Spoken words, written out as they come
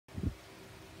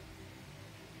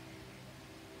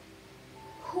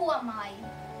Who am I?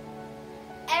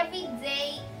 Every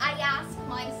day I ask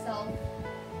myself,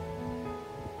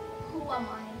 who am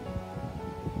I?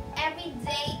 Every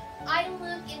day I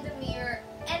look in the mirror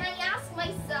and I ask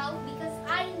myself because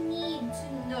I need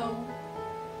to know.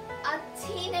 A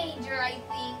teenager, I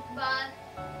think, but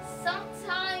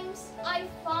sometimes I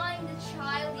find the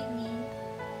child in me,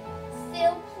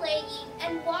 still playing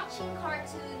and watching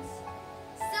cartoons,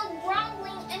 still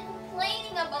grumbling and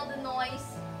complaining about the noise.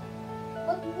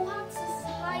 But what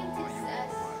society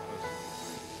says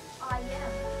I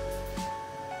am.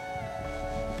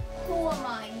 Who am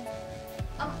I?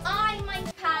 Am I my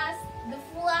past, the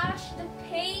flash, the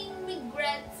pain,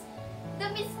 regrets, the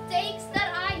mistakes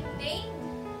that I made?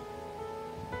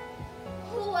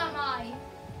 Who am I?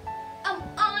 Am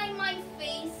I my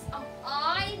face? Am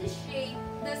I the shape,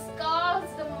 the scars,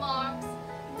 the marks,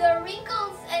 the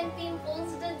wrinkles and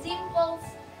pimples, the dimples,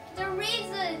 the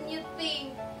reason you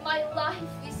think my life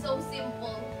is so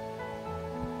simple?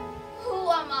 Who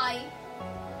am I?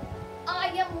 I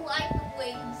am like the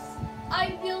waves.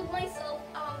 I build myself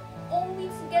up only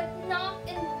to get knocked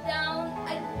and down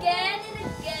again and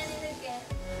again and again.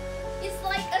 It's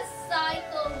like a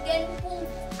cycle, getting pulled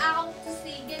out to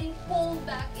sea, getting pulled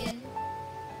back in.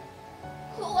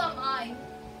 Who am I?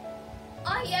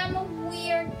 I am a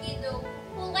weird kiddo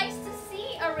who likes to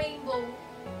see a rainbow.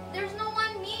 There's no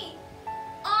one me.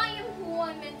 I am who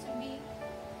I'm meant to be.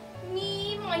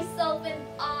 Me, myself, and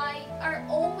I are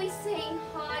always saying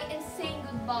hi and saying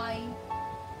goodbye.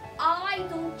 I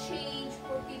don't change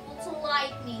for people to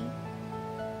like me.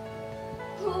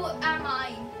 Who am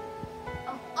I?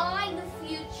 Am I the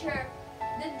future,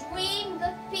 the dream,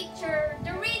 the picture,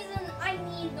 the reason I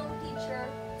need no teacher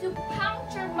to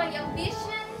puncture my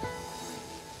ambition?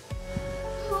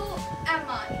 Who am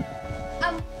I?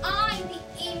 Am I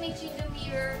the image in the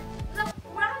mirror, the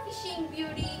ravishing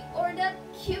beauty, or that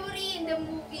cutie in the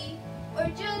movie, or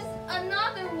just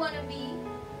another wannabe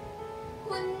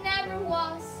who never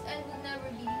was and will never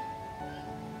be?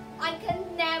 I can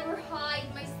never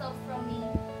hide myself from me.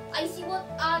 I see what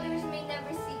others may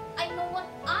never see. I know what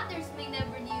others may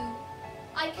never do.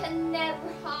 I can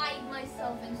never hide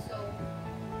myself, and so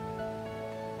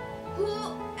who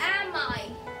am I?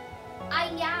 I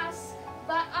ask,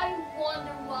 but I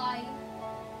wonder why.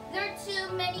 There are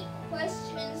too many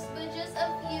questions, but just a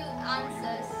few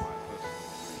answers.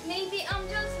 Maybe I'm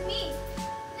just me,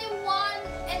 the one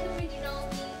and original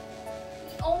me,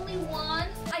 the only one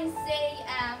I say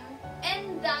am,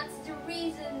 and that's the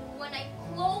reason when I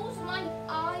close my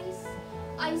eyes,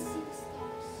 I see the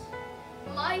stars,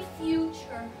 my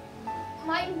future,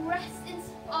 my rest in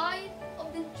spite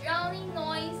of the drowning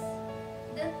noise,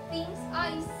 the things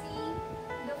I see,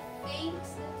 the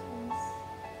fakes, the truths.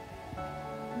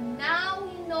 Now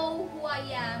you know who I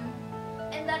am,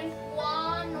 and that if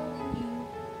one